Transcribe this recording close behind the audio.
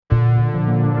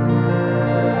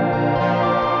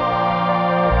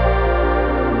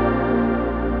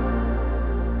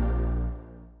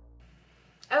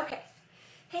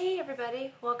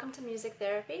everybody. Welcome to Music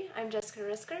Therapy. I'm Jessica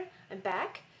Risker. I'm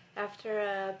back after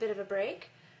a bit of a break.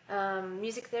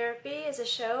 Music Therapy is a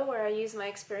show where I use my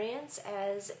experience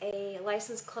as a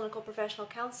licensed clinical professional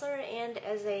counselor and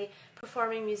as a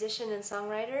performing musician and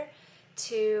songwriter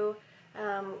to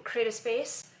create a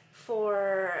space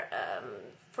for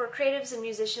creatives and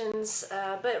musicians,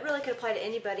 but it really could apply to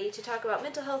anybody, to talk about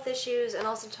mental health issues and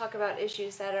also talk about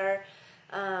issues that are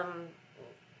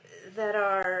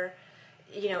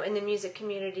in the music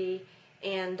community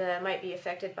and might be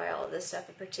affected by all of this stuff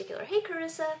in particular. Hey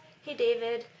Carissa, hey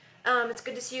David, it's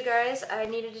good to see you guys. I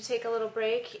needed to take a little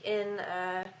break in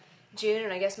June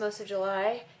and I guess most of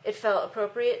July. It felt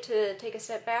appropriate to take a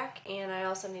step back, and I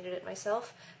also needed it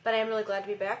myself, but I am really glad to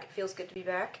be back. It feels good to be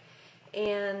back.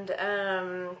 And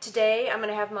today I'm going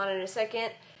to have him on in a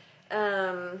second,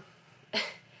 as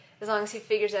long as he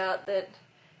figures out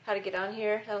how to get on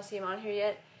here. I don't see him on here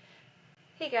yet.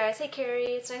 Hey guys, hey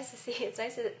Carrie, it's nice to see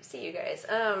you guys.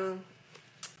 I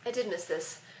did miss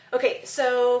this. Okay,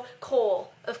 so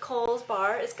Cole of Cole's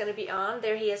Bar is going to be on.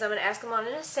 There he is. I'm going to ask him on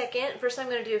in a second. First I'm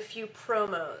going to do a few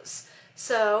promos.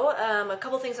 So, a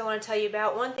couple things I want to tell you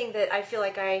about. One thing that I feel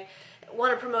like I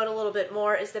want to promote a little bit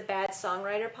more is the Bad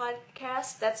Songwriter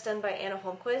podcast. That's done by Anna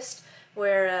Holmquist,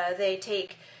 where they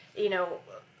take,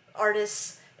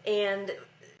 artists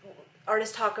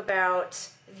talk about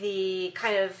the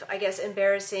kind of, I guess,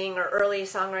 embarrassing or early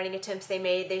songwriting attempts they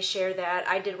made. They share that.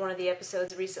 I did one of the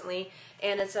episodes recently,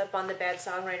 and it's up on the Bad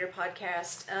Songwriter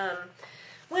podcast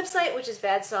website, which is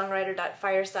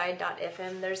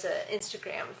badsongwriter.fireside.fm. There's an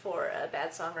Instagram for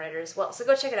Bad Songwriter as well, so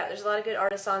go check it out. There's a lot of good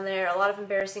artists on there, a lot of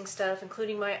embarrassing stuff,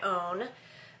 including my own.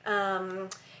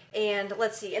 And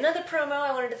let's see, another promo,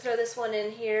 I wanted to throw this one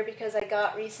in here because I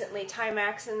got recently Ty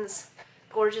Maxon's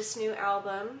gorgeous new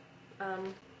album,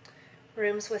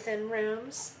 Rooms Within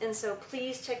Rooms, and so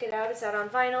please check it out. It's out on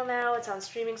vinyl now, it's on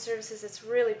streaming services, it's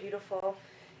really beautiful,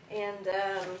 and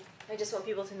I just want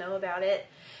people to know about it.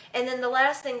 And then the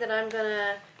last thing that I'm going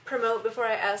to promote before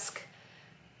I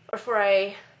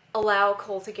allow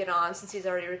Cole to get on, since he's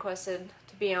already requested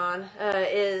to be on,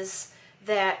 is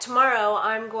that tomorrow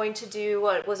I'm going to do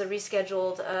what was a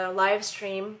rescheduled live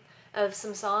stream of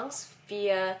some songs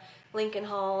via Lincoln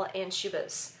Hall and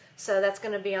Shubas. So that's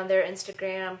going to be on their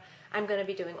Instagram. I'm going to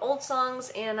be doing old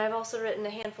songs, and I've also written a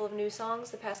handful of new songs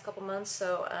the past couple months,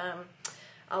 so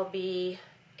I'll be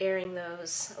airing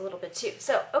those a little bit too.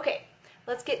 So, okay,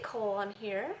 let's get Cole on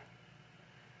here.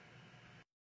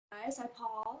 Guys, hi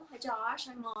Paul, hi Josh,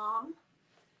 hi Mom.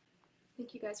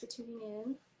 Thank you guys for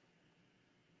tuning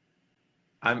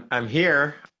in. I'm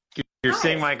here. You're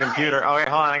seeing my computer. Oh, wait,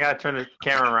 hold on. I got to turn the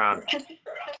camera around.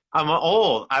 I'm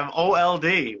old. I'm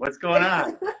OLD. What's going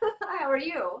on? Hi, how are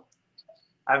you?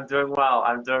 I'm doing well.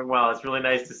 I'm doing well. It's really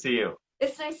nice to see you.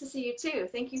 It's nice to see you too.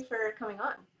 Thank you for coming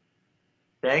on.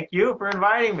 Thank you for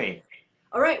inviting me.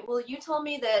 All right. Well, you told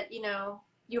me that,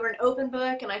 you were an open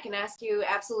book and I can ask you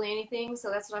absolutely anything, so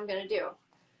that's what I'm going to do.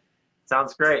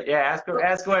 Sounds great. Yeah, ask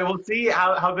away. We'll see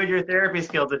how good your therapy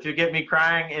skills. If you get me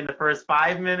crying in the first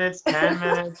 5 minutes, 10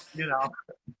 minutes,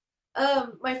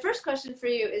 My first question for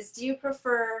you is, do you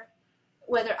prefer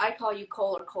whether I call you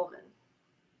Cole or Coleman?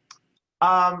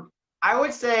 I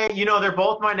would say, they're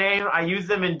both my name. I use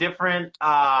them in different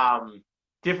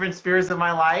spheres of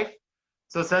my life.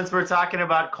 So since we're talking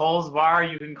about Cole's Bar,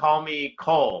 you can call me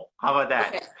Cole. How about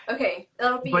that? Okay.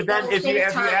 But then if you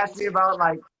ask me about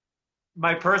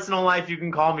my personal life, you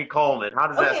can call me Coleman. How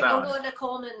does that sound? Okay, we'll go into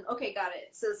Coleman. Okay, got it.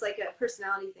 So it's like a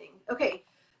personality thing. Okay.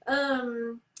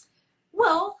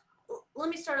 Well, let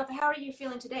me start off. How are you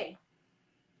feeling today?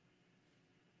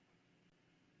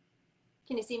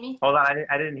 Can you see me? Hold on,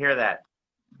 I didn't hear that.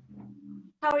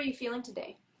 How are you feeling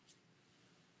today?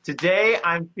 Today,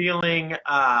 I'm feeling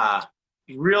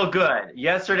real good.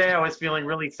 Yesterday, I was feeling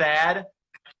really sad.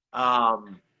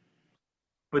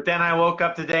 But then I woke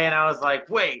up today and I was like,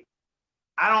 wait,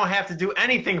 I don't have to do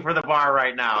anything for the bar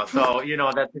right now. So,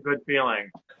 that's a good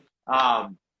feeling.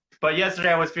 But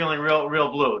yesterday I was feeling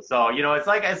real blue. So, it's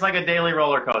like a daily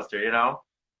roller coaster,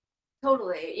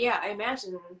 Totally. Yeah, I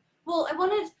imagine. Well,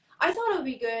 I thought it would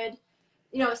be good,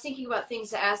 I was thinking about things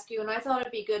to ask you, and I thought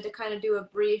it'd be good to kind of do a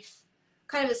brief,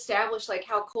 kind of establish like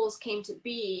how Cole's came to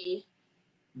be,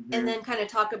 and then kind of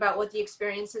talk about what the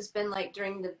experience has been like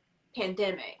during the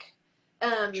pandemic.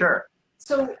 Sure.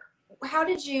 So how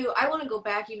did you, I want to go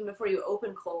back even before you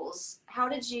opened Cole's.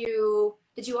 Did you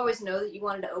always know that you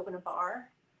wanted to open a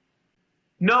bar?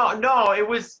 No, it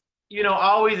was,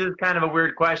 always is kind of a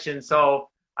weird question. So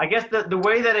I guess the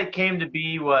way that it came to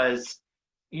be was,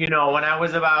 when I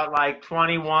was about like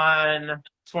 21,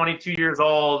 22 years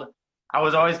old, I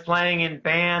was always playing in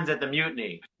bands at the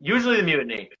Mutiny, usually the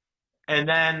Mutiny, and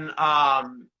then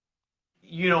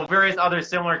various other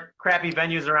similar crappy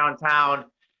venues around town.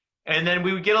 And then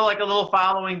we would get like a little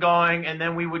following going, and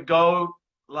then we would go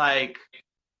like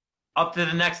up to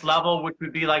the next level, which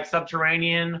would be like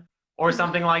Subterranean or Mhm.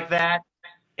 something like that.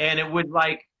 And it would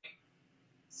like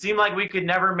seem like we could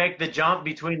never make the jump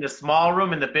between the small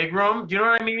room and the big room. Do you know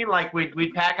what I mean? Like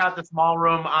we'd pack out the small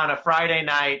room on a Friday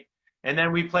night, and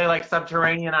then we'd play like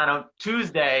Subterranean on a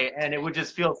Tuesday, and it would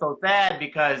just feel so sad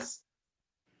because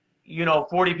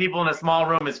 40 people in a small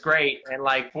room is great, and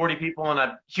like 40 people in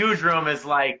a huge room is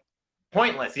like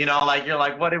pointless. Like you're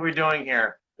like, what are we doing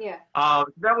here? Yeah.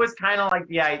 That was kind of like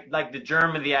the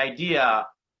germ of the idea.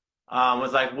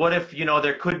 Was like, what if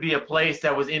there could be a place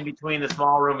that was in between the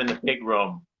small room and the big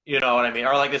room? You know what I mean?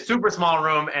 Or like the super small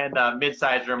room and the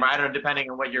mid-sized room. I don't know,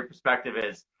 depending on what your perspective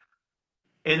is.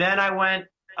 And then I went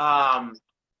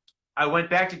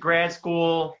back to grad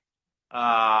school,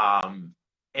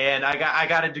 and I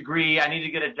got a degree. I needed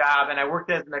to get a job, and I worked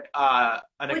as an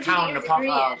What'd you get your accountant,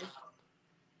 degree in?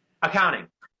 accounting.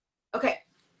 Okay.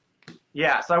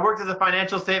 Yeah, so I worked as a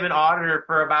financial statement auditor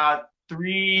for about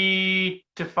 3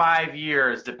 to 5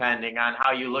 years, depending on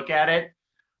how you look at it.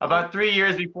 About 3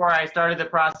 years before I started the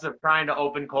process of trying to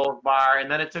open Cole's Bar,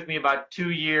 and then it took me about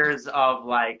 2 years of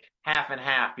like half and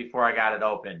half before I got it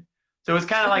open. So it was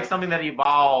kind of like Okay. something that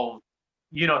evolved,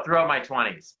 throughout my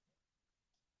 20s.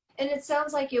 And it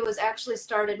sounds like it was actually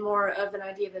started more of an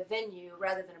idea of a venue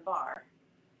rather than a bar.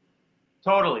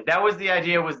 Totally. That was the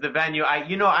idea, was the venue.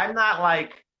 I'm not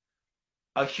like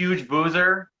a huge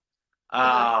boozer.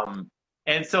 Uh-huh.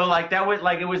 And so like that was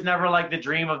like, it was never like the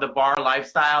dream of the bar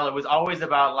lifestyle. It was always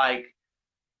about like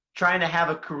trying to have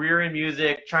a career in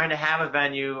music, trying to have a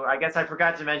venue. I guess I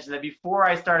forgot to mention that before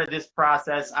I started this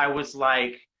process, I was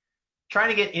like trying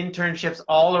to get internships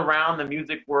all around the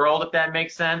music world, if that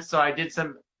makes sense. So I did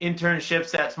some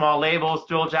internships at small labels,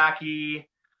 Dual Jockey,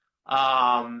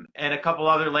 and a couple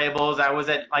other labels. I was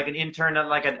at like an intern at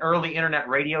like an early internet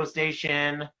radio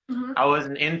station. Hmm. I was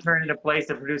an intern at a place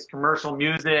that produced commercial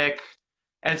music.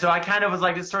 And so I kind of was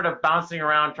like just sort of bouncing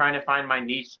around trying to find my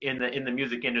niche in the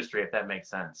music industry, if that makes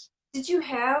sense. Did you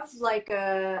have like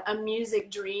a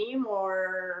music dream,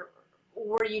 or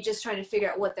were you just trying to figure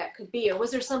out what that could be? Or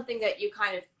was there something that you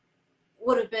kind of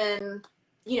would have been,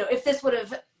 if this would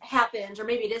have happened, or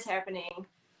maybe it is happening,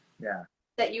 Yeah.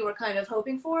 that you were kind of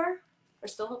hoping for or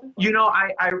still hoping for?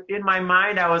 I in my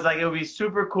mind I was like, it would be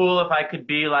super cool if I could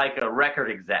be like a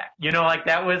record exec. Like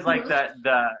that was like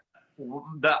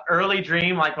Hmm. the early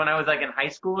dream, like when I was like in high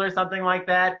school or something like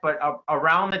that. But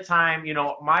around the time,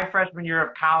 my freshman year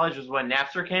of college was when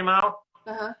Napster came out,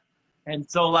 Uh-huh. and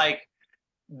so like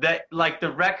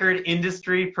the record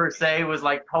industry per se was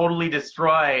like totally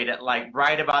destroyed like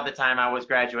right about the time I was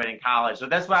graduating college. So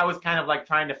that's why I was kind of like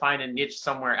trying to find a niche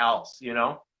somewhere else.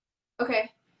 Okay.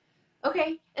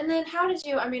 Okay. And then how did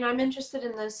you, I mean, I'm interested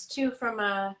in this too from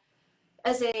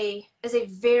as a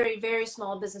very, very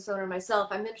small business owner myself.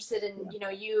 I'm interested in,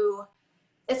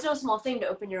 it's no small thing to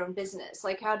open your own business.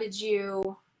 Like how did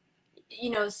you,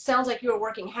 sounds like you were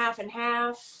working half and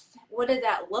half. What did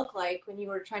that look like when you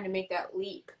were trying to make that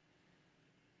leap?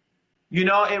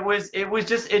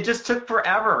 It just took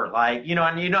forever. Like,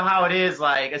 and you know how it is,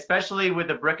 like, especially with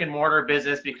the brick and mortar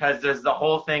business, because there's the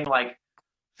whole thing like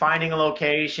finding a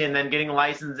location, then getting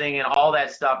licensing and all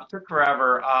that stuff. It took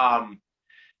forever.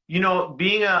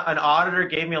 Being an auditor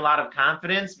gave me a lot of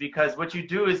confidence because what you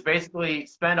do is basically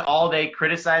spend all day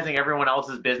criticizing everyone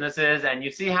else's businesses, and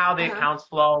you see how the Uh-huh. accounts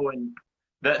flow and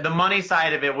the money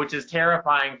side of it, which is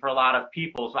terrifying for a lot of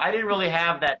people. So I didn't really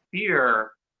have that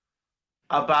fear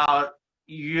about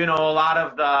a lot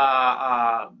of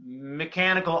the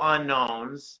mechanical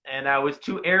unknowns, and I was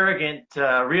too arrogant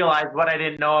to realize what I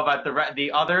didn't know about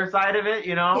the other side of it.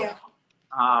 Yeah.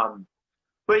 Um,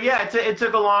 but yeah, it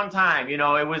took a long time.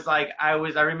 It was like I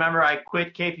remember I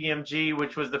quit KPMG,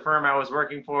 which was the firm I was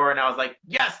working for, and I was like,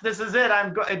 yes, this is it.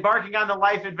 I'm embarking on the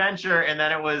life adventure. And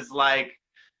then it was like,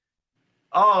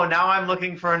 oh, now I'm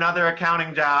looking for another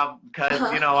accounting job because, Uh-huh.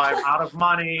 I'm out of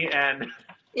money and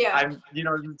Yeah.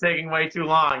 it's taking way too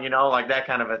long, like that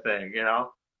kind of a thing.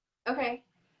 Okay.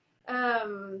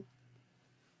 Um,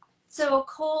 so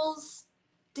Coles,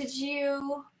 did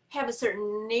you have a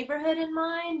certain neighborhood in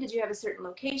mind? Did you have a certain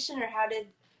location, or how did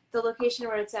the location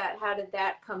where it's at, how did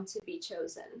that come to be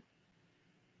chosen?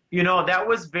 It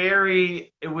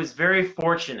was very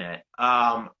fortunate.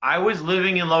 I was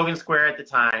living in Logan Square at the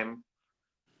time,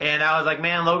 and I was like,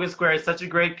 man, Logan Square is such a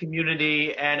great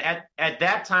community. And at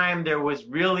that time, there was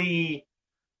really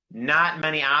not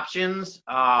many options.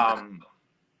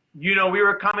 we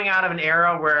were coming out of an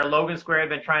era where Logan Square had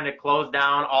been trying to close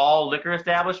down all liquor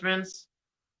establishments.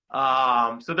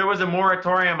 So there was a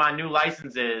moratorium on new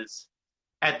licenses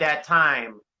at that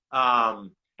time.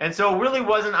 And so it really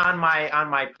wasn't on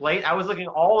my plate. I was looking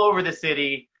all over the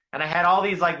city, and I had all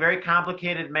these like very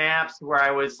complicated maps where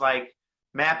I was like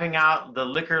mapping out the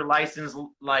liquor license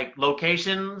like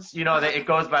locations, that it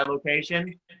goes by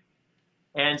location.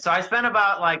 And so I spent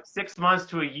about like 6 months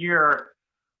to a year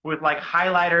with like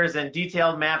highlighters and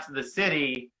detailed maps of the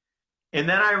city. And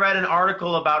then I read an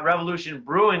article about Revolution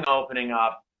Brewing opening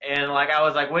up. And like I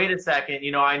was like, wait a second,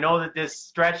 I know that this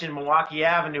stretch in Milwaukee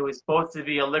Avenue is supposed to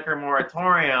be a liquor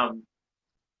moratorium.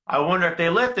 I wonder if they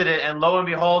lifted it. And lo and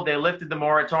behold, they lifted the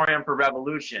moratorium for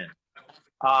Revolution.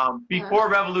 Before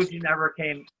Revolution ever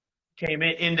came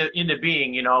into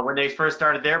being, when they first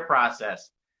started their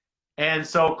process. And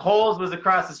so Kohl's was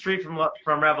across the street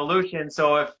from Revolution.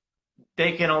 So if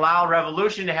they can allow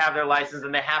Revolution to have their license,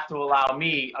 and they have to allow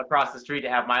me across the street to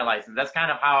have my license. That's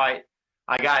kind of how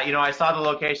I got it. I saw the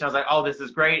location. I was like, oh, this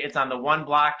is great. It's on the one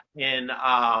block in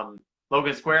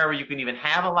Logan Square where you can even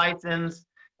have a license.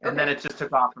 And then it just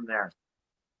took off from there.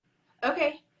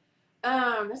 Okay.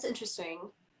 That's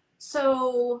interesting.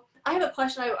 So I have a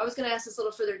question. I was going to ask this a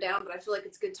little further down, but I feel like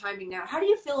it's good timing now. How do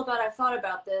you feel about, I've thought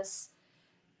about this.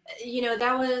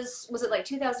 That was it like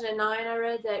 2009 I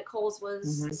read that Kohl's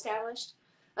was established?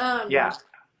 Yeah.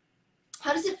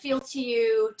 How does it feel to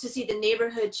you to see the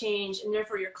neighborhood change, and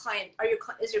therefore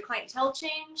is your clientele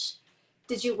change?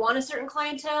 Did you want a certain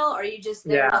clientele? Or are you just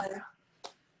there? Yeah.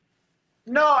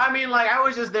 No, I mean, like, I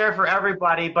was just there for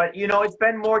everybody, but it's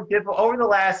been more difficult over the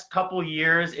last couple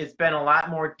years. It's been a lot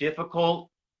more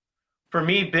difficult for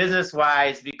me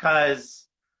business-wise, because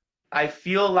I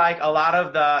feel like a lot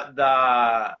of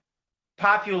the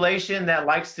population that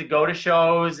likes to go to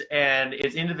shows and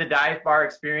is into the dive bar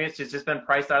experience has just been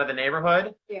priced out of the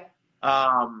neighborhood. Yeah.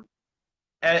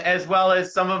 As well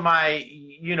as some of my,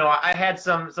 I had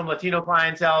some Latino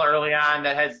clientele early on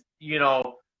that has,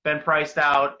 been priced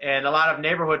out, and a lot of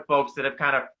neighborhood folks that have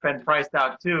kind of been priced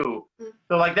out too.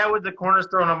 So like that was the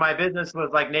cornerstone of my business,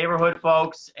 was like neighborhood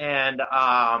folks and,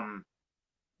 and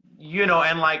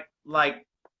like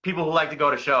people who like to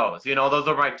go to shows. Those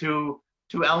are my two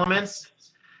elements,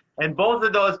 and both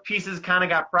of those pieces kind of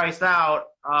got priced out.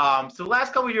 So the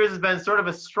last couple of years has been sort of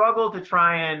a struggle to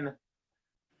try and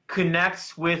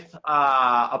connect with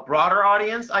a broader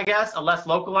audience, I guess, a less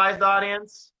localized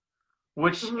audience,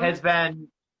 which has been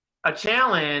a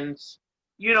challenge,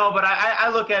 but I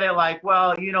look at it like,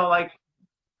 well, like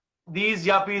these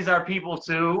yuppies are people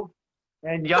too,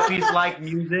 and yuppies like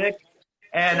music.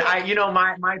 And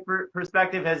my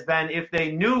perspective has been, if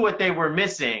they knew what they were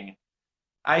missing,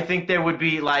 I think they would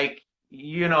be like,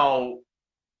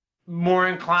 more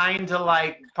inclined to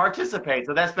like participate.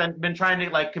 So that's been trying to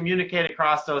like communicate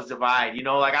across those divide.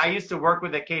 Like I used to work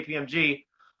with at KPMG,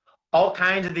 all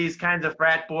kinds of these kinds of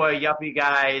frat boy yuppie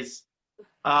guys.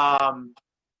 And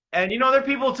they're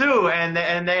people too, and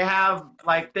they have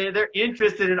like they're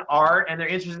interested in art and they're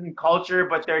interested in culture,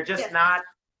 but they're just not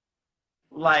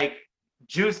like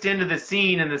juiced into the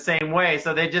scene in the same way,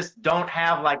 so they just don't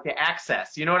have like the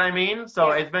access, you know what I mean? So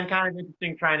it's been kind of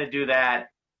interesting trying to do that.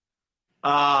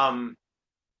 As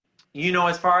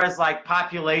far as like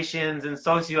populations and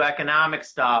socioeconomic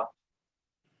stuff,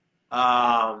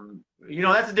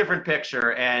 that's a different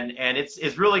picture, and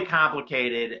it's really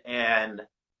complicated, and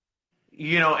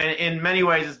in many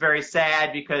ways it's very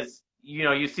sad, because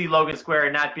you see Logan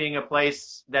Square not being a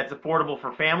place that's affordable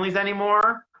for families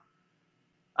anymore.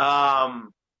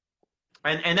 And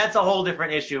that's a whole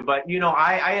different issue, but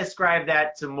I ascribe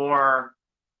that to more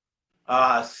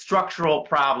structural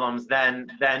problems than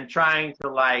trying to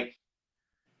like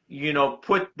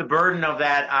put the burden of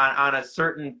that on a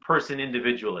certain person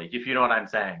individually, if you know what I'm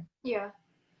saying. Yeah,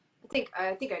 I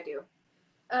think I do.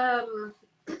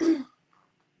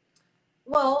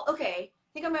 Well, okay.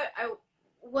 I think I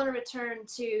want to return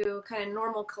to kind of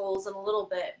normal Kohl's in a little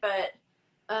bit, but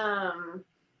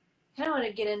kind of want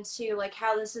to get into like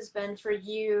how this has been for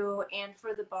you and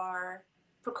for the bar,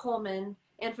 for Coleman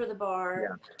and for the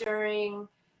bar during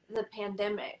the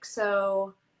pandemic.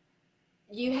 So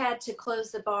you had to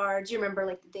close the bar. Do you remember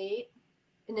like the date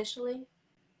initially?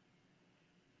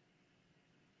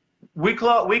 We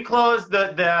closed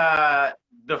the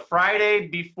Friday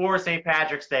before St.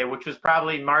 Patrick's Day, which was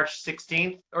probably March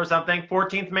 16th or something,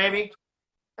 14th maybe.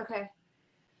 Okay.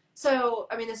 So,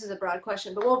 I mean, this is a broad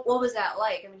question, but what was that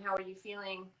like? I mean, how were you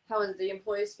feeling? How was the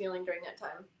employees feeling during that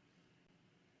time?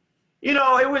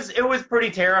 It was pretty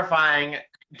terrifying.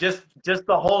 Just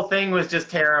the whole thing was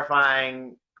just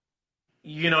terrifying.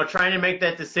 Trying to make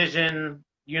that decision,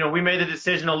 we made the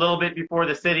decision a little bit before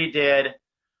the city did,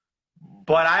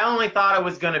 but I only thought it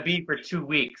was going to be for 2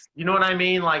 weeks. You know what I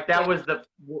mean? Like that Yeah. was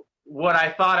what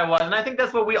I thought it was. And I think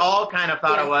that's what we all kind of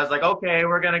thought Yeah. it was. Like, okay,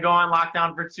 we're going to go on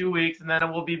lockdown for 2 weeks and then it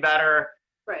will be better.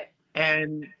 Right.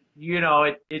 And,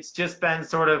 it's just been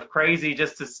sort of crazy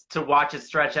just to watch it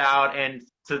stretch out and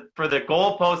for the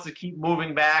goalposts to keep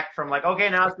moving back from like, okay,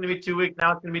 now it's going to be 2 weeks,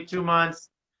 now it's going to be 2 months.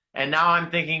 And now I'm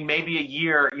thinking maybe a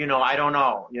year, I don't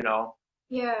know.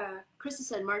 Yeah. Krista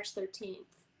said March 13th.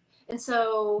 And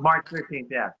so March 13th,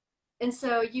 yeah. And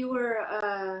so you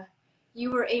were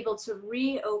able to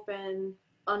reopen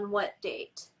on what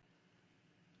date?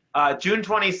 June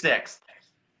 26th.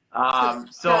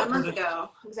 So about a month ago.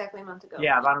 Exactly a month ago.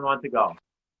 Yeah, about a month ago.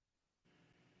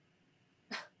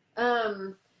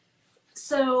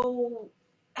 So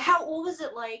what was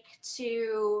it like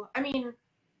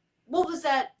what was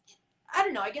that? I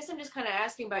don't know. I guess I'm just kind of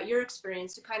asking about your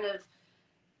experience to kind of,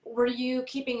 were you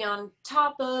keeping on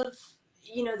top of,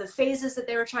 the phases that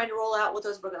they were trying to roll out, what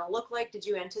those were going to look like? Did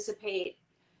you anticipate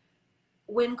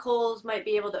when Kohl's might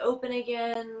be able to open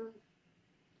again,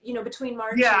 between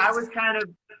March? Yeah, I was kind of,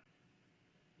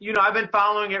 I've been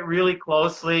following it really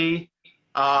closely.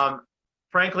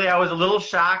 Frankly, I was a little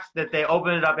shocked that they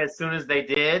opened it up as soon as they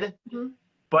did, mm-hmm.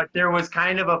 but there was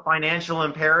kind of a financial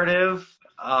imperative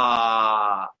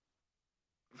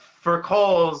for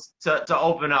Kohl's to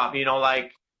open up,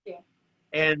 yeah.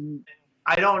 And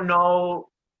I don't know,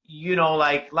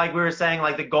 like we were saying,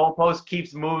 like the goalpost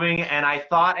keeps moving. And I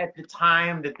thought at the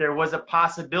time that there was a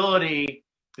possibility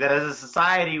that as a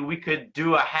society, we could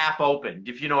do a half open,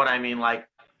 if you know what I mean, like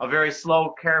a very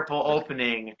slow, careful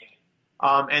opening.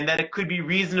 And that it could be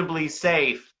reasonably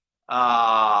safe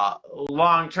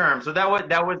long term. So that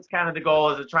was kind of the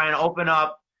goal, is to try and open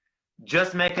up,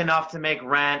 just make enough to make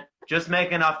rent, just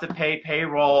make enough to pay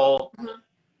payroll, mm-hmm.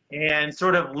 and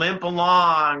sort of limp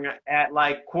along at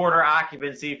like quarter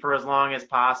occupancy for as long as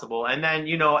possible. And then,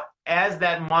 as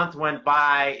that month went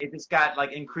by, it just got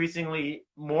like increasingly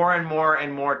more and more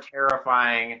and more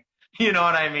terrifying. You know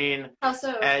what I mean? How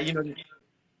so?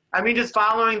 Just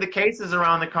following the cases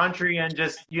around the country and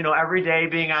just, every day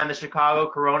being on the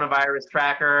Chicago coronavirus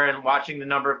tracker and watching the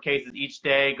number of cases each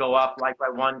day go up, like by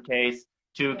 1 case,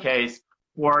 2 case,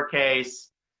 4 case.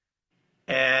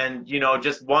 And,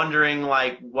 just wondering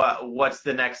like what's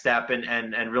the next step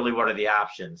and really what are the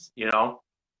options,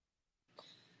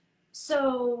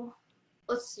 So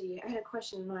let's see. I had a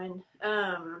question in mind.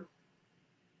 I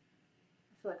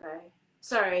feel like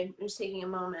sorry, I'm just taking a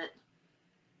moment.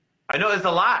 I know it's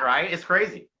a lot, right? It's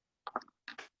crazy.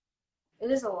 It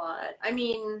is a lot. I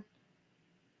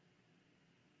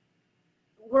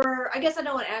guess I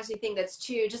don't want to ask anything that's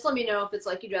too, just let me know if it's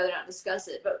like you'd rather not discuss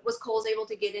it, but was Kohl's able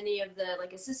to get any of the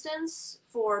like assistance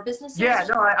for businesses? Yeah,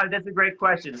 no, that's a great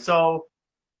question. So,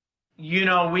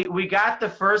 we got the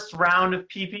first round of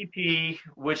PPP,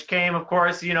 which came, of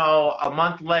course, a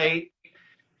month late.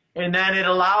 And then it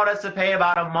allowed us to pay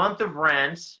about a month of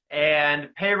rent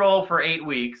and payroll for 8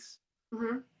 weeks,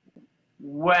 mm-hmm.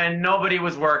 when nobody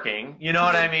was working. You know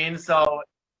what I mean? So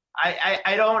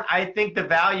I think the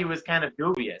value is kind of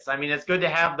dubious. It's good to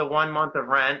have the 1 month of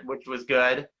rent, which was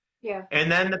good. Yeah. And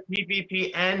then the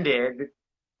PPP ended,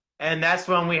 and that's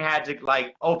when we had to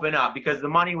like open up because the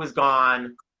money was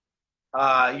gone.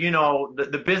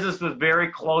 The business was very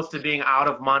close to being out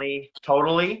of money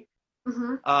totally.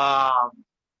 Mm-hmm.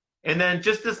 And then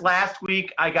just this last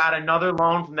week, I got another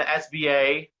loan from the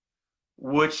SBA,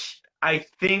 which I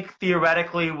think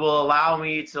theoretically will allow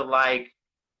me to like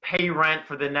pay rent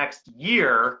for the next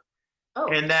year.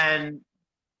 Oh. And then,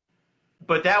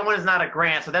 but that one is not a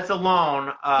grant, so that's a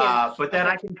loan. But then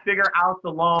I can figure out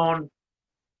the loan,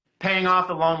 paying off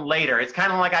the loan later. It's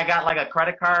kind of like I got like a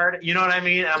credit card, you know what I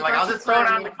mean? And I'm like, I'll just throw it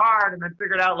on the card and then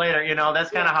figure it out later.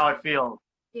 That's kind of how it feels.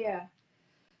 Yeah.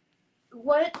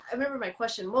 I remember my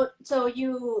question. So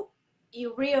you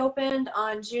reopened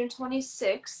on June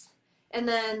 26th, and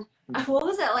then what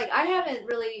was that like? I haven't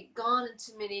really gone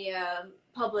to many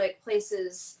public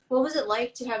places. What was it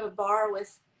like to have a bar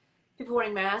with people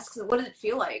wearing masks, and what did it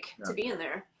feel like to be in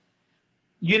there?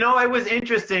 It was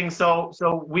interesting. So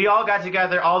we all got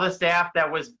together, all the staff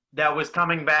that was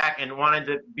coming back and wanted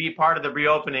to be part of the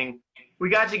reopening. We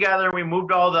got together, we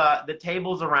moved all the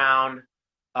tables around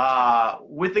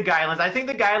with the guidelines. I think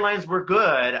the guidelines were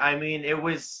good. It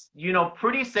was,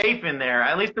 pretty safe in there,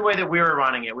 at least the way that we were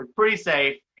running it was pretty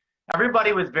safe.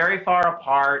 Everybody was very far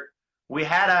apart. We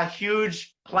had a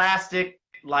huge plastic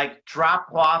like drop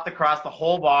cloth across the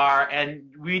whole bar, and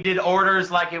we did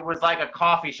orders like it was like a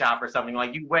coffee shop or something.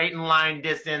 Like you wait in line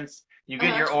distance, you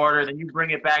get your order, then you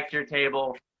bring it back to your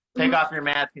table, take off your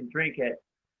mask and drink it.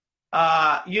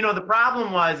 The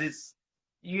problem was is,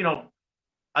 you know,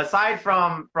 aside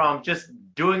from just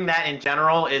doing that in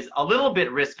general is a little bit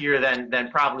riskier than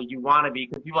probably you want to be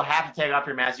because people have to take off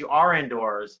your mask. You are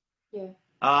indoors. Yeah.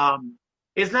 Um,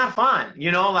 it's not fun,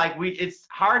 like it's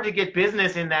hard to get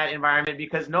business in that environment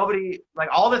because nobody, like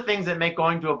all the things that make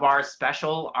going to a bar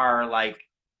special are like,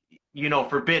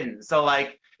 forbidden. So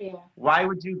like, Yeah. why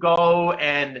would you go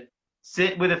and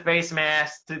sit with a face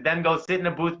mask to then go sit in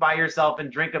a booth by yourself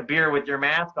and drink a beer with your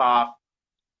mask off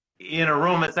in a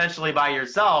room essentially by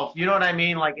yourself? You know what I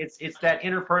mean? Like it's that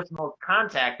interpersonal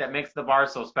contact that makes the bar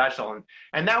so special.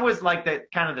 And that was like the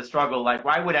kind of the struggle. Like,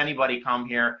 why would anybody come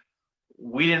here?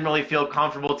 We didn't really feel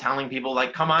comfortable telling people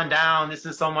like, come on down, this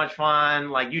is so much fun,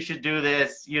 like you should do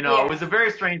this. Yeah. It was a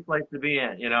very strange place to be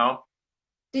in.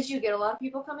 Did you get a lot of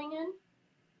people coming in?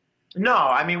 No,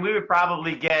 I mean, we would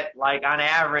probably get like on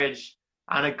average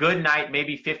on a good night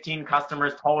maybe 15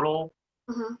 customers total.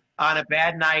 Mm-hmm. On a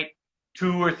bad night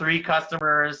 2 or 3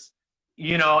 customers.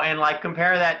 And like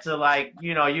compare that to like,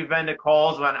 you've been to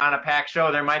Kohl's on a packed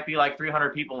show, there might be like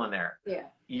 300 people in there. Yeah.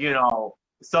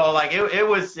 So like it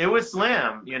was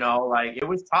slim, like it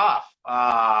was tough.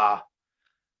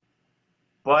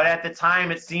 But at the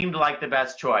time it seemed like the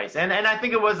best choice. And I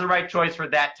think it was the right choice for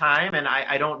that time. And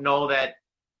I don't know that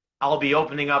I'll be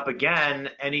opening up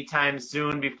again anytime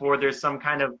soon before there's some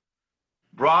kind of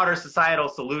broader societal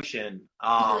solution.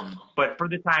 But for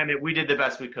the time we did the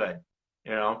best we could,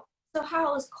 So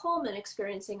how is Coleman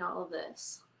experiencing all of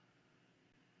this?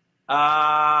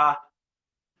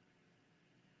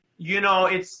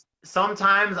 It's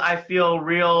sometimes I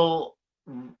feel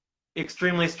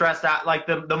extremely stressed out. Like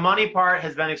the money part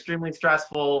has been extremely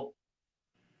stressful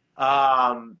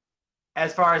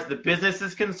as far as the business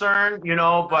is concerned,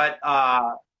 but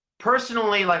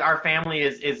personally, like our family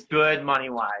is good money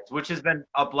wise, which has been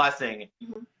a blessing.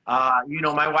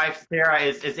 Mm-hmm. My wife Sarah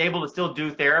is able to still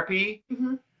do therapy,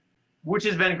 mm-hmm. which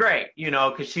has been great,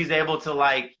 because she's able to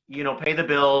like, pay the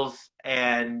bills,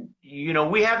 and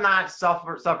we have not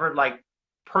suffered like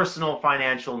personal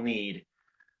financial need.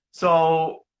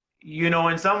 So,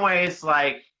 in some ways,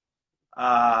 like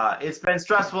it's been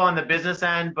stressful on the business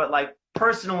end, but like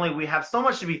personally, we have so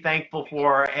much to be thankful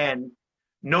for, and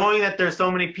knowing that there's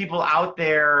so many people out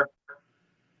there,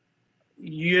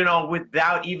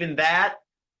 without even that,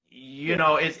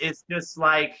 it's just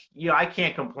like, I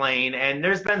can't complain. And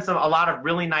there's been a lot of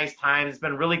really nice times. It's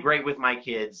been really great with my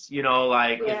kids,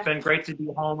 It's been great to be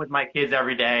home with my kids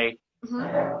every day.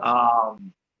 Mm-hmm.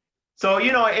 So,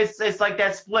 it's like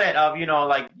that split of,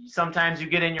 like sometimes you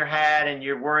get in your head and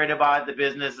you're worried about the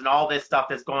business and all this stuff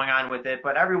that's going on with it.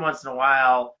 But every once in a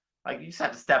while, like you just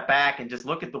have to step back and just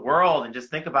look at the world and just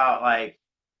think about like,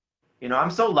 I'm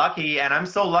so lucky, and I'm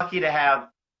so lucky to have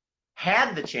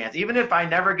had the chance, even if I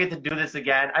never get to do this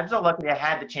again, I'm so lucky I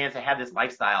had the chance to have this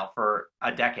lifestyle for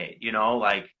a decade,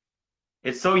 like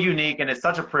it's so unique and it's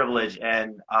such a privilege.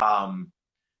 And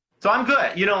so I'm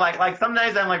good, like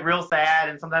sometimes I'm like real sad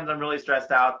and sometimes I'm really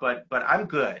stressed out, but I'm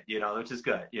good, which is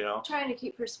good, Trying to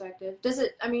keep perspective. Does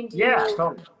it, I mean,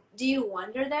 totally. Do you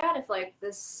wonder that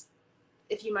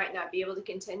if you might not be able to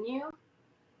continue?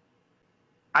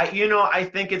 I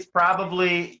think it's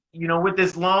probably, with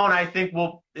this loan, I think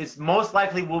it's most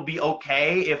likely we'll be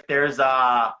okay if there's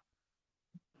a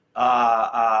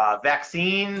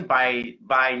vaccine by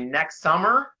next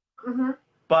summer. Mm-hmm.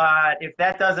 But if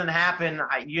that doesn't happen,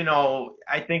 I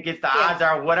think it's the odds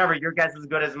are whatever. Your guess is as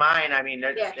good as mine. I mean,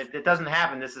 if it doesn't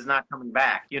happen, this is not coming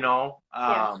back. Did so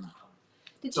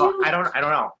you? I don't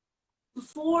know.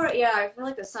 Before, I feel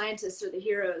like the scientists are the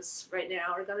heroes right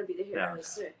now, are going to be the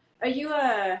heroes. Yeah. Are you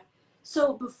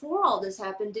so before all this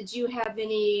happened, did you have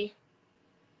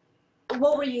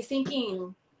what were you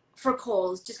thinking for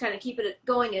Kohl's? Just kind of keep it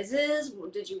going as is?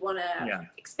 Did you want to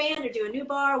expand or do a new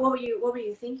bar? What were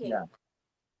you thinking? Yeah.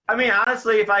 I mean,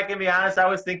 honestly, if I can be honest, I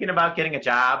was thinking about getting a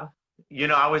job.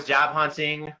 I was job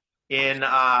hunting in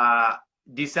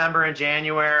December and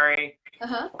January.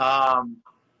 Uh-huh.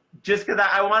 Just because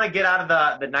I want to get out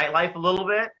of the nightlife a little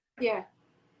bit. Yeah.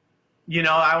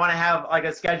 I want to have like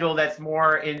a schedule that's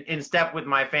more in step with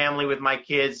my family, with my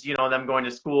kids, them going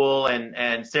to school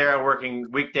and Sarah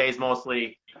working weekdays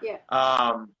mostly. Yeah.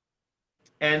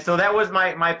 And so that was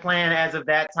my plan as of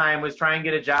that time, was try and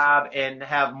get a job and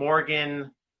have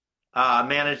Morgan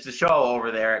manage the show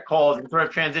over there at Kohl's and sort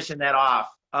of transition that off.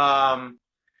 Now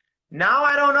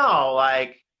I don't know,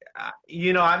 like,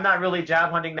 I'm not really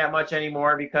job hunting that much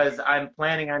anymore because I'm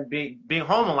planning on being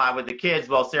home a lot with the kids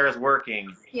while Sarah's working.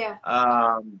 Yeah.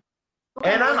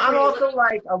 And I'm also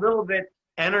like a little bit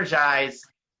energized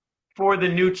for the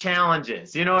new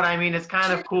challenges. You know what I mean? It's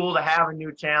kind of cool to have a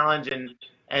new challenge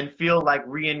and feel like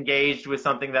re-engaged with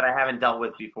something that I haven't dealt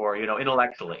with before, you know,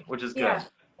 intellectually, which is good. Yeah.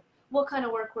 What kind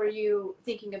of work were you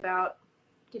thinking about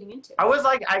getting into? I was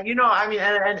like, you know, I mean,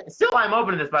 and still I'm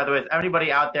open to this, by the way. If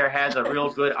anybody out there has a real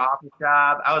good office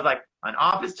job, I was like, an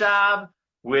office job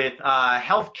with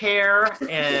health care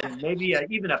and maybe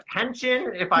even a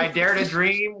pension, if I dare to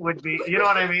dream, would be, you know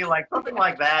what I mean? Like something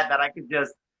like that, that I could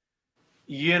just,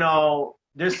 you know,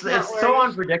 Not it's so worry.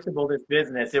 unpredictable, this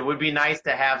business. It would be nice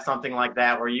to have something like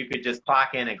that where you could just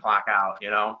clock in and clock out, you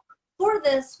know? Before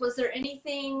this, was there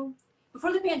anything,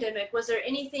 before the pandemic, was there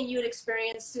anything you had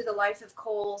experienced through the life of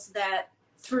Kohl's that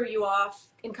threw you off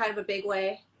in kind of a big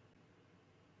way?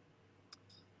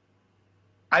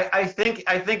 I think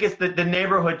it's the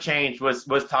neighborhood change was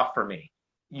tough for me.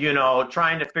 You know,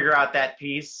 trying to figure out that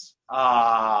piece.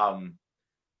 Because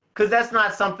that's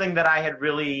not something that I had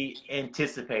really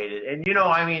anticipated. And you know,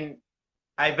 I mean,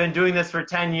 I've been doing this for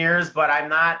 10 years, but I'm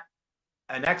not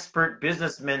an expert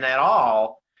businessman at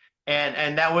all.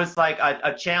 And that was like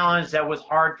a challenge that was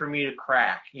hard for me to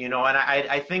crack, you know, and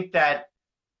I think that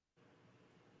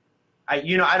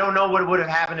you know, I don't know what would have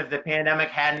happened if the pandemic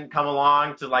hadn't come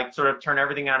along to like sort of turn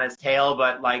everything on its tail,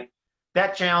 but like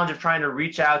that challenge of trying to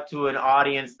reach out to an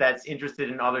audience that's interested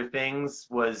in other things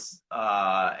was,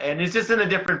 and it's just in a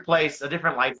different place, a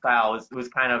different lifestyle was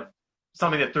kind of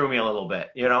something that threw me a little bit,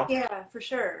 you know? Yeah, for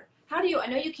sure. How do you, I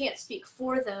know you can't speak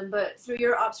for them, but through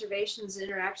your observations and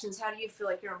interactions, how do you feel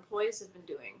like your employees have been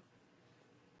doing?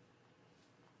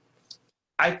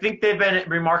 I think they've been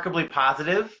remarkably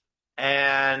positive,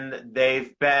 and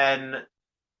they've been,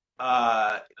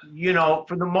 uh, you know,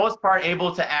 for the most part,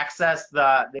 able to access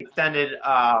the extended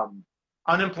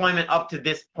unemployment up to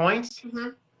this point. Mm-hmm.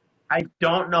 I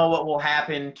don't know what will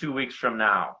happen 2 weeks from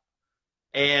now,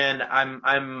 and I'm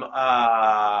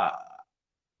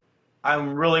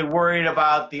really worried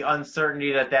about the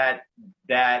uncertainty that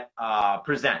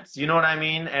presents. You know what I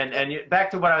mean? And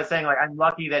back to what I was saying, like I'm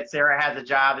lucky that Sarah has a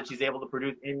job, that she's able to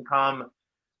produce income.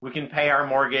 We can pay our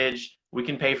mortgage. We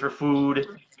can pay for food.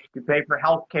 We pay for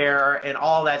health care and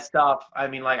all that stuff. I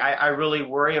mean, like I really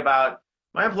worry about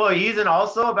my employees and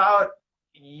also about,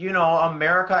 you know,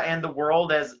 America and the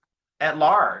world as at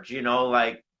large. You know,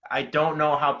 like I don't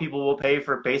know how people will pay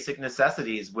for basic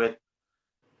necessities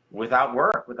without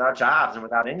work, without jobs, and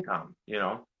without income, you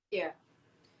know? Yeah.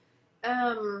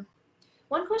 Um,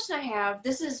 One question I have,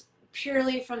 this is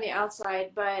purely from the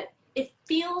outside, but it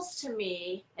feels to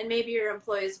me, and maybe your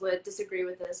employees would disagree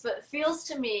with this, but it feels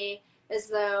to me as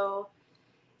though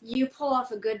you pull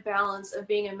off a good balance of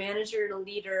being a manager and a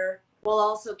leader while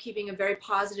also keeping a very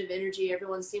positive energy.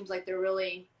 Everyone seems like they're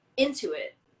really into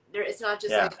it. It's not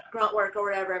just Yeah. like grunt work or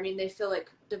whatever. I mean, they feel like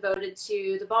devoted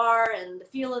to the bar and the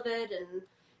feel of it. And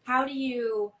how do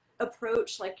you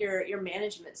approach like your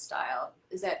management style?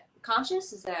 Is that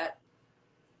conscious? Is that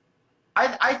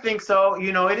I think so.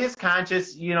 You know, it is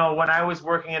conscious. You know, when I was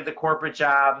working at the corporate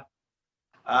job,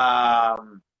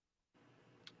 um,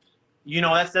 you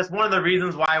know, that's one of the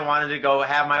reasons why I wanted to go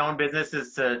have my own business,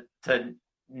 is to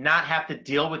not have to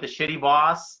deal with a shitty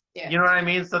boss. yeah? You know what I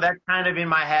mean? So that's kind of in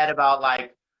my head about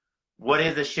like what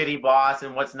is a shitty boss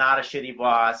and what's not a shitty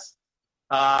boss.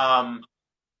 Um,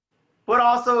 but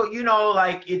also, you know,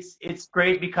 like it's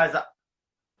great because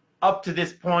up to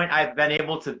this point I've been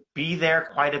able to be there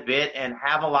quite a bit and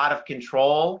have a lot of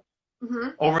control Mm-hmm.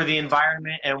 over the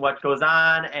environment and what goes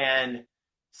on, and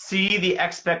see the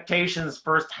expectations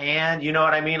firsthand. You know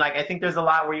what I mean? Like I think there's a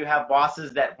lot where you have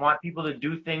bosses that want people to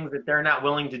do things that they're not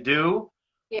willing to do,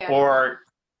 Yeah. or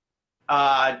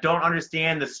don't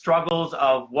understand the struggles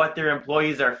of what their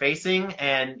employees are facing.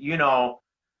 And you know,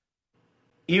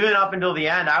 even up until the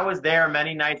end, I was there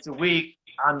many nights a week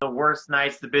on the worst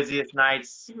nights, the busiest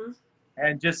nights, Mm-hmm.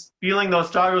 and just feeling those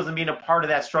struggles and being a part of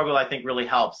that struggle, I think really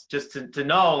helps. Just to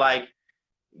know, like,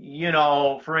 you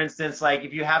know, for instance, like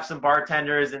if you have some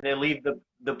bartenders and they leave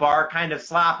the bar kind of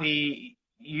sloppy,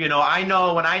 you know, I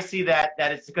know when I see that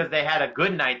it's because they had a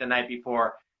good night the night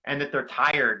before and that they're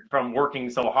tired from working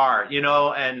so hard, you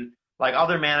know, and like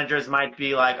other managers might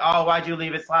be like, oh, why'd you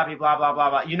leave it sloppy, blah, blah, blah,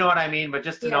 blah. You know what I mean? But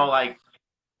just to know, Yeah. like,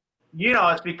 you know,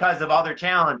 it's because of other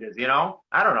challenges, you know?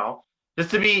 I don't know. Just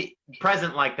to be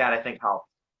present like that, I think helps.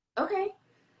 Okay.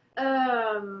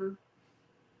 Um,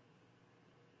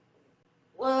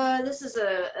 well, this is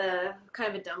a kind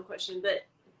of a dumb question, but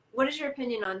what is your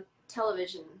opinion on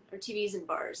television or TVs in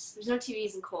bars? There's no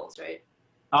TVs in Kohl's, right?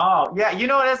 Oh, yeah. You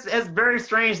know, it's very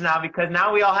strange now because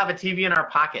now we all have a TV in our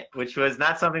pocket, which was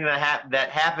not something that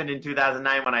happened in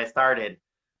 2009 when I started.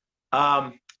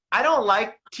 Um, I don't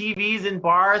like TVs in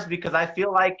bars because I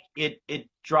feel like it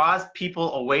draws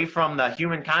people away from the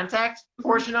human contact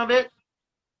portion of it.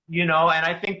 you know, and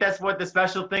I think that's what the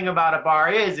special thing about a bar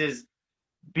is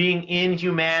being in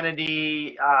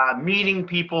humanity, meeting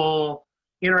people,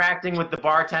 interacting with the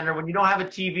bartender. When you don't have a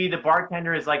TV, the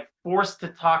bartender is like forced to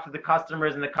talk to the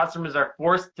customers, and the customers are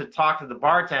forced to talk to the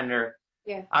bartender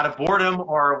Yeah. out of boredom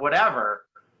or whatever.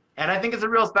 And I think it's a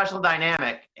real special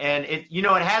dynamic. And it, you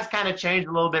know, it has kind of changed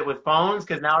a little bit with phones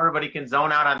because now everybody can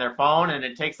zone out on their phone, and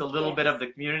it takes a little bit of the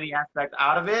community aspect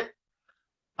out of it.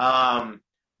 Um,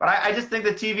 but I just think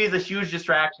the TV is a huge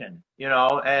distraction, you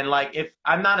know. And like, if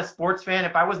I'm not a sports fan,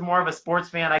 if I was more of a sports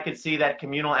fan, I could see that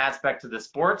communal aspect to the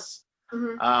sports.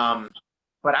 Hmm.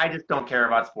 But I just don't care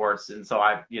about sports, and so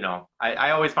you know, I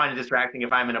always find it distracting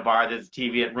if I'm in a bar that's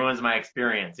TV. It ruins my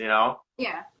experience, you know.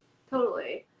 Yeah,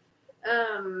 totally.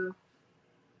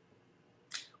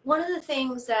 One of the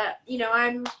things that, you know,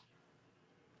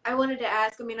 I wanted to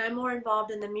ask, I mean, I'm more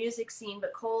involved in the music scene,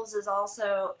 but Coles is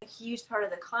also a huge part of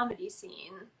the comedy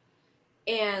scene.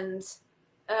 And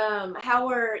how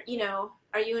are, you know,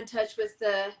 are you in touch with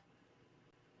well,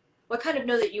 I kind of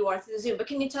know that you are through the Zoom, but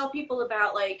can you tell people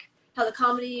about like how the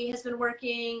comedy has been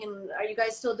working, and are you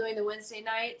guys still doing the Wednesday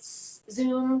nights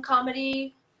Zoom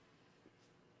comedy?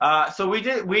 So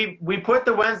we put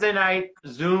the Wednesday night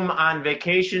Zoom on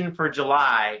vacation for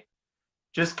July,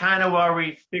 just kind of where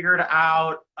we figured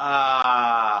out,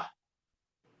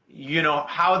 you know,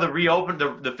 how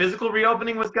the physical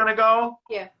reopening was going to go.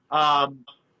 Yeah.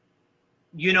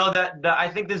 You know, I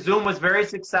think the Zoom was very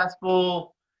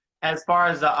successful as far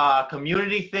as a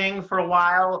community thing for a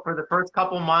while, for the first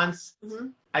couple months. Mm-hmm.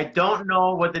 I don't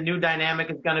know what the new dynamic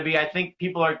is going to be. I think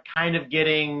people are kind of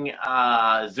getting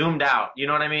zoomed out. You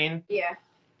know what I mean? Yeah.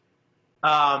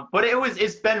 But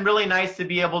it's been really nice to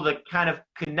be able to kind of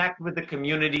connect with the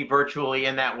community virtually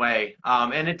in that way.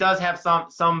 And it does have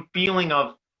some feeling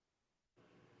of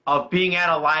being at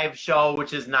a live show,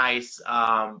 which is nice.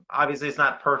 Obviously, it's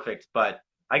not perfect, but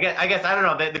I guess I don't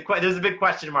know. There's a big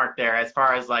question mark there as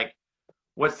far as like,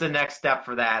 what's the next step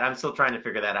for that? I'm still trying to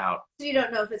figure that out. So you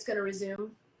don't know if it's going to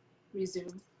resume?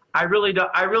 I really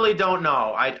don't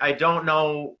know. I don't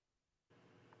know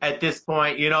at this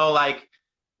point. You know, like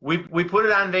we put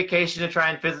it on vacation to try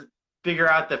and figure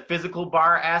out the physical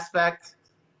bar aspect,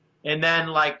 and then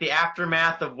like the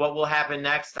aftermath of what will happen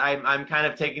next. I'm kind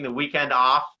of taking the weekend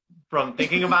off from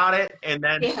thinking about it, and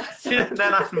then and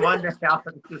then on Monday I'll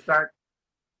have to start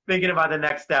thinking about the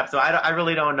next step. So I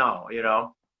really don't know. You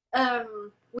know.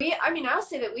 I mean, I'll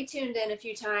say that we tuned in a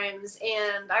few times,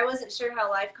 and I wasn't sure how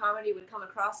live comedy would come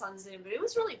across on Zoom, but it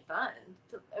was really fun.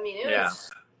 I mean, it was,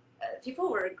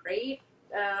 people were great.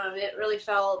 It really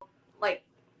felt like,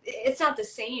 it's not the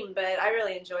same, but I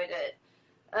really enjoyed it.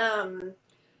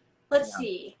 Let's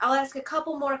see. I'll ask a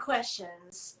couple more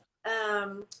questions.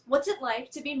 What's it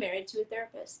like to be married to a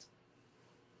therapist?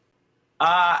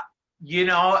 You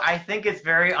know, I think it's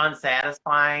very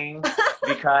unsatisfying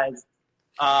because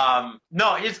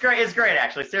no, it's great. It's great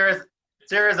actually.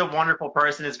 Sarah's a wonderful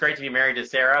person. It's great to be married to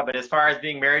Sarah, but as far as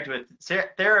being married to a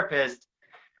therapist,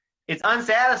 it's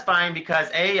unsatisfying because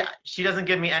she doesn't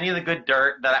give me any of the good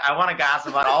dirt that I want to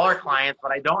gossip about all her clients,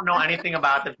 but I don't know anything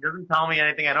about them. She doesn't tell me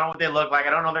anything. I don't know what they look like. I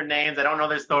don't know their names. I don't know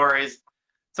their stories.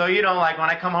 So, you know, like when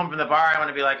I come home from the bar, I want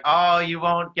to be like, oh, you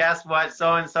won't guess what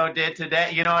so-and-so did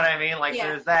today. You know what I mean? Like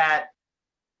there's that.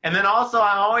 And then also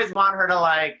I always want her to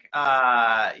like,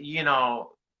 you know,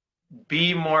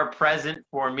 be more present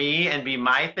for me and be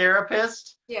my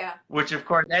therapist. Yeah. Which of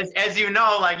course, as you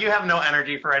know, like you have no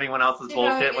energy for anyone else's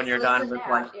bullshit when you're done with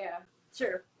like. Yeah,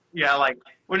 sure. Yeah, like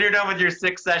when you're done with your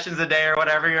 6 sessions a day or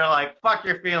whatever, you're like, fuck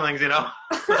your feelings, you know.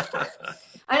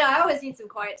 I know. I always need some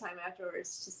quiet time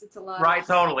afterwards. Just it's a lot. Right.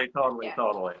 Totally.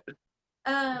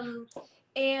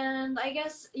 And I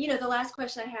guess, you know, the last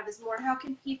question I have is more, how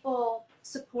can people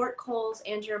support Coles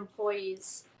and your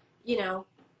employees, you know,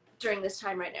 during this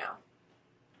time right now?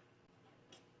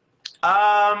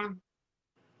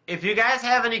 If you guys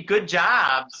have any good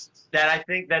jobs that I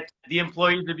think that the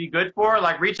employees would be good for,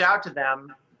 like reach out to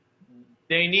them.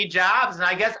 They need jobs. And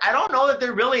I guess, I don't know that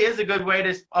there really is a good way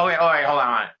to, oh wait, hold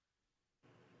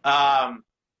on.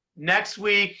 Next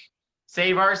week,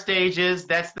 Save Our Stages.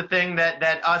 That's the thing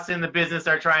that us in the business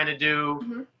are trying to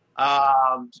do,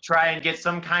 to try and get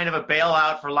some kind of a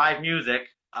bailout for live music,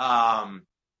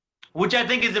 which I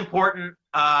think is important.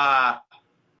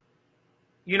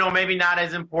 You know, maybe not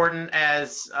as important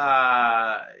as,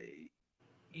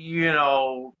 you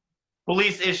know,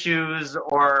 police issues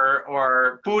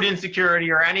or food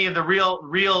insecurity or any of the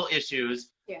real issues.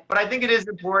 Yeah. But I think it is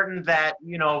important that,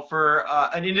 you know, for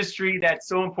an industry that's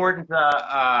so important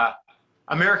to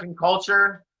American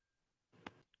culture,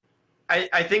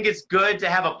 I think it's good to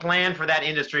have a plan for that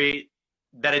industry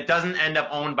that it doesn't end up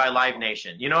owned by Live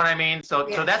Nation. You know what I mean? So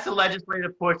Yeah. that's the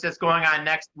legislative push that's going on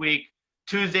next week.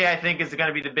 Tuesday, I think, is going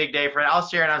to be the big day for it. I'll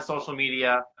share it on social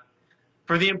media.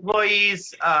 For the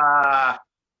employees,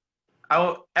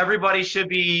 everybody should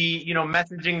be,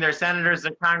 messaging their senators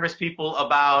and Congress people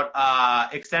about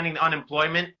extending the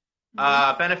unemployment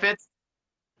benefits,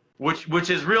 which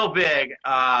is real big.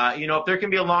 If there can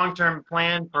be a long-term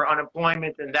plan for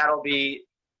unemployment, then that'll be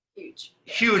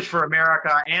huge for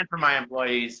America and for my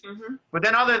employees. Mm-hmm. But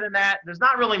then other than that, there's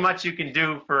not really much you can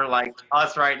do for like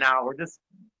us right now. We're just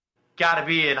got to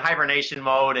be in hibernation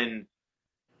mode and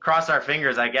cross our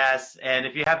fingers, I guess. And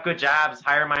if you have good jobs,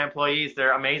 hire my employees.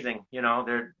 They're amazing.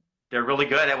 They're really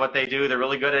good at what they do. They're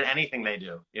really good at anything they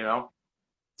do,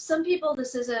 Some people,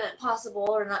 this isn't possible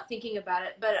or not thinking about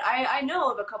it, but I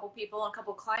know of a couple people and a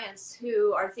couple clients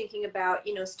who are thinking about,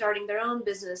 starting their own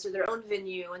business or their own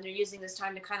venue, and they're using this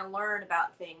time to kind of learn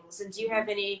about things. And do you have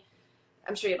any,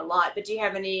 I'm sure you have a lot, but do you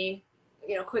have any,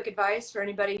 quick advice for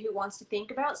anybody who wants to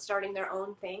think about starting their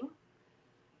own thing?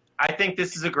 I think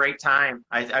this is a great time.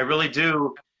 I really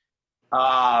do.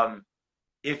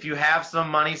 If you have some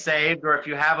money saved, or if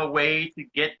you have a way to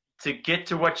get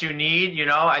to what you need,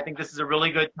 I think this is a really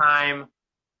good time,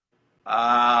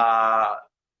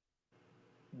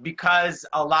 because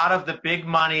a lot of the big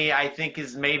money, I think,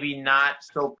 is maybe not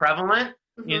so prevalent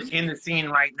in the scene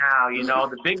right now.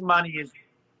 The big money is,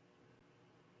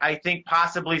 I think,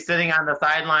 possibly sitting on the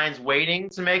sidelines waiting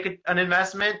to make an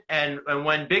investment. And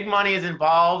when big money is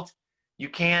involved, you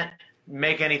can't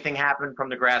make anything happen from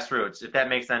the grassroots, if that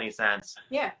makes any sense.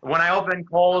 Yeah. When I opened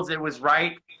Kohl's, it was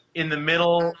right in the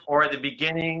middle or at the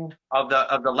beginning of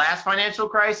the last financial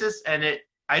crisis, and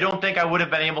I don't think I would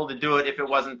have been able to do it if it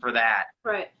wasn't for that.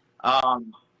 Right.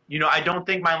 I don't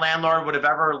think my landlord would have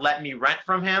ever let me rent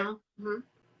from him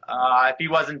if he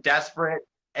wasn't desperate.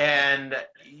 And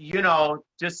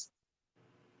just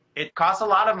it costs a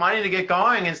lot of money to get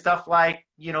going, and stuff like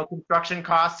construction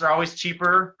costs are always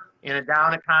cheaper in a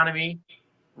down economy.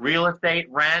 Real estate,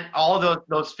 rent, all of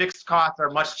those fixed costs are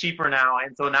much cheaper now,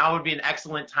 and so now would be an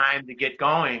excellent time to get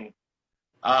going,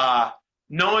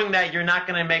 knowing that you're not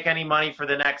going to make any money for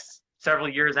the next several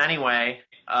years anyway.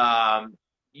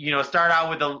 Start out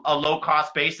with a low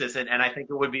cost basis, and I think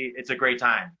it's a great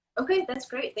time. Okay, that's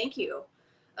great. Thank you.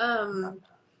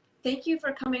 Thank you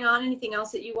for coming on. Anything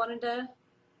else that you wanted to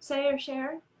say or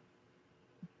share?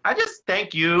 I just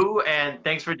thank you, and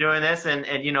thanks for doing this. And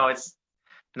it's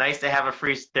nice to have a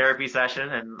free therapy session,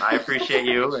 and I appreciate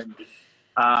you. And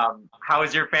how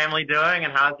is your family doing,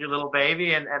 and how's your little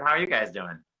baby, and how are you guys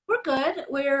doing? We're good.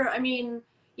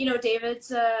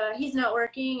 David's, he's not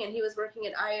working, and he was working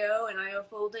at IO, and IO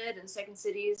folded, and Second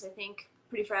City is, I think,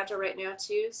 pretty fragile right now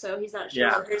too. So he's not sure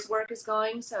where his work is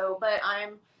going. But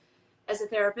as a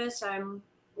therapist, I'm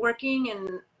working,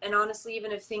 and honestly,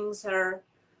 even if things are,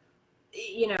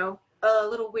 a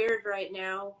little weird right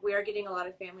now, we are getting a lot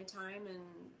of family time, and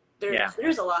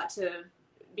there's a lot to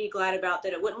be glad about,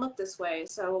 that it wouldn't look this way.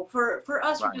 So for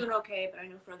us, we're doing okay, but I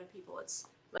know for other people it's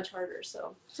much harder.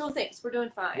 So thanks, we're doing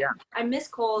fine. Yeah. I miss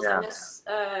Kohl's. I miss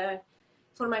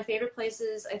it's one of my favorite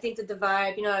places. I think that the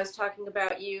vibe, I was talking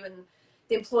about you and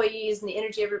the employees and the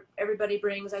energy everybody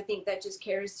brings. I think that just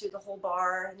carries through the whole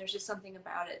bar, and there's just something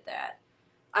about it that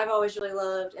I've always really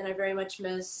loved and I very much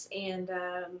miss. And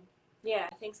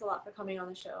thanks a lot for coming on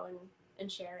the show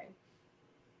and sharing.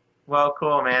 Well,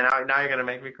 cool, man. Now you're gonna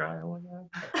make me cry. Oh my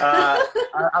God.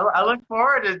 I look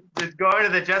forward to going to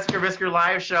the Jessica Brisker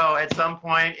live show at some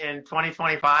point in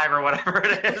 2025 or whatever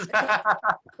it is.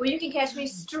 Well, you can catch me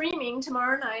streaming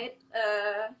tomorrow night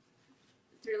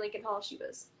through Lincoln Hall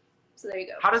Shivas. So there you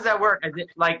go. How does that work? Is it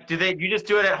like, you just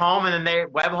do it at home and then they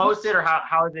web host it, or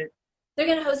how is it? They're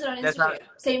gonna host it on Instagram.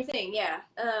 Same thing, yeah.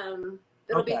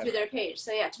 It'll be through their page.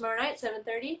 So yeah, tomorrow night,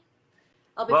 7:30.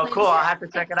 Well, cool. I'll have to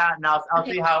check it out, and I'll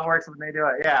see how it works when they do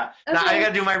it. Yeah. Okay. Now I got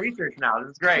to do my research now.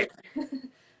 This is great.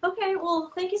 Okay.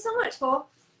 Well, thank you so much, Cole.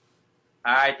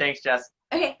 All right. Thanks, Jess.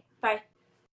 Okay. Bye.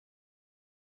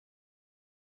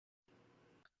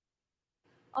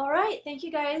 All right. Thank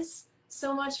you guys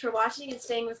so much for watching and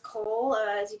staying with Cole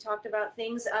as he talked about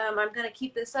things. I'm going to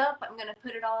keep this up. I'm going to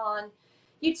put it all on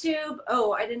YouTube.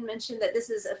 Oh, I didn't mention that this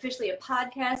is officially a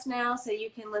podcast now, so you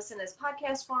can listen as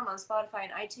podcast form on Spotify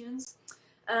and iTunes.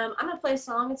 I'm going to play a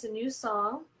song. It's a new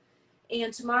song.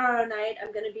 And tomorrow night,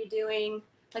 I'm going to be doing,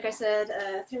 like I said,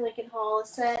 through Lincoln Hall, a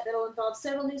set that will involve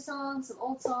several new songs, some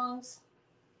old songs.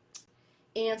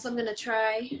 And so I'm going to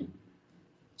try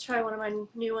one of my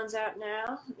new ones out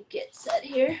now. Let me get set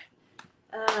here.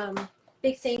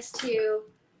 Big thanks to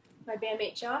my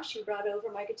bandmate Josh, who brought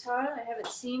over my guitar I haven't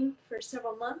seen for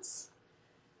several months.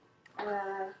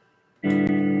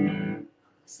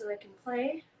 so I can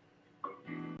play.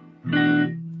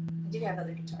 I do have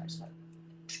other guitars, but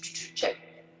check.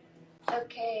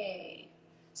 Okay,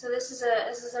 so this is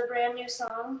a brand new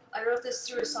song. I wrote this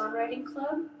through a songwriting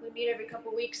club. We meet every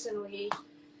couple weeks and we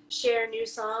share new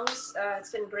songs.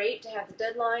 It's been great to have the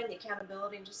deadline, the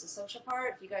accountability, and just the social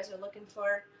part. If you guys are looking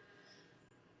for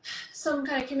some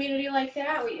kind of community like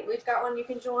that, we've got one you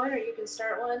can join or you can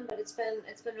start one. But it's been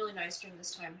really nice during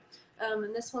this time.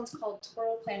 And this one's called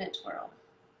Twirl Planet Twirl.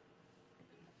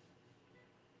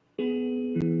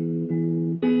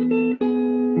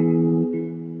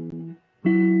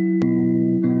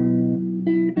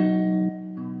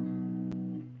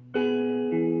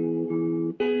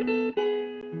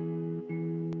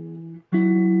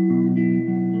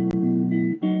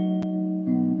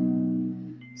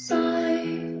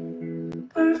 Sigh,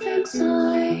 perfect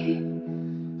sigh,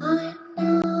 I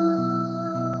know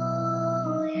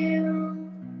you.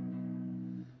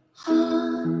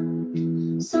 Hot,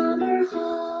 summer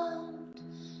hot,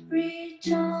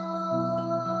 recharge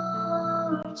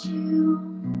you.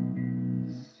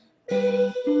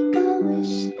 Make a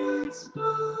wish that's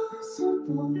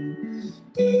possible,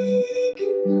 big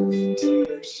enough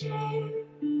to share.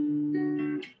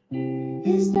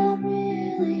 Is that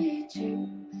really true?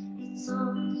 It's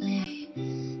only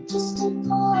just a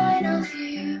point of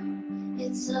view.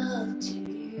 It's up to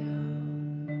you.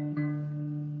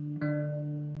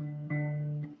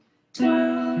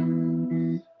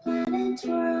 Twirl, planet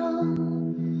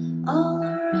twirl, all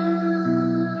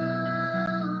around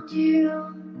you.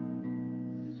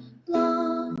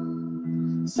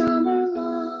 Long, summer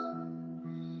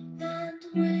long, and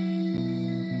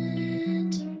winter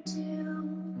too.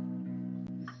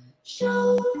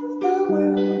 Show the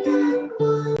world that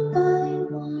one by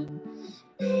one,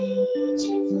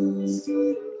 nature falls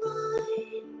in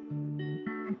line.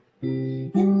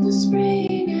 In the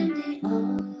spring and the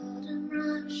autumn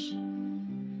rush,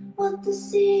 what the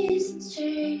seasons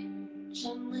change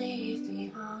and leave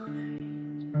behind.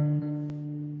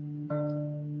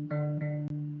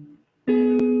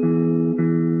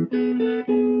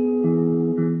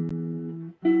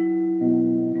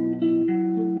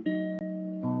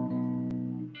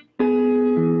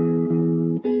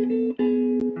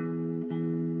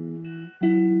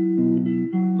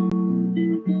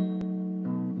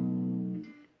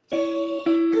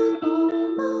 Think of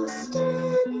almost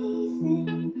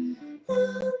anything,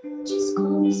 then just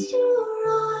close your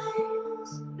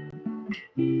eyes.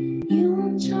 You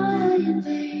won't try in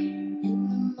vain in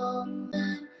the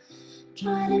moment.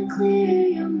 Try to clear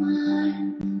your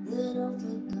mind, then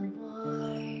open them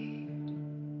wide.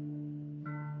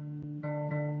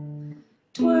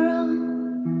 Twirl,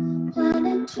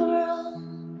 planet twirl,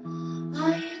 I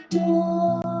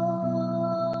adore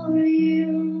you.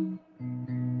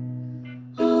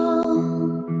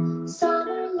 All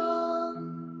summer long,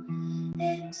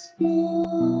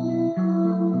 explore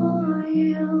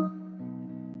you.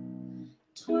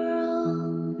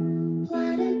 Twirl,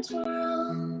 planet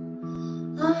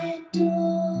twirl, I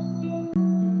adore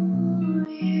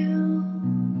you.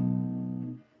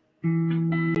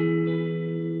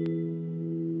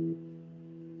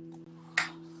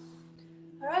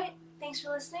 Alright, thanks for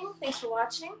listening. Thanks for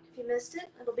watching. If you missed it,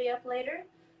 it'll be up later.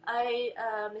 I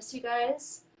miss you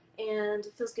guys, and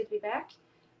it feels good to be back.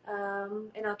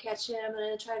 And I'll catch you. I'm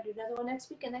going to try to do another one next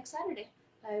week and next Saturday.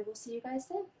 I will see you guys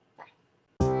then.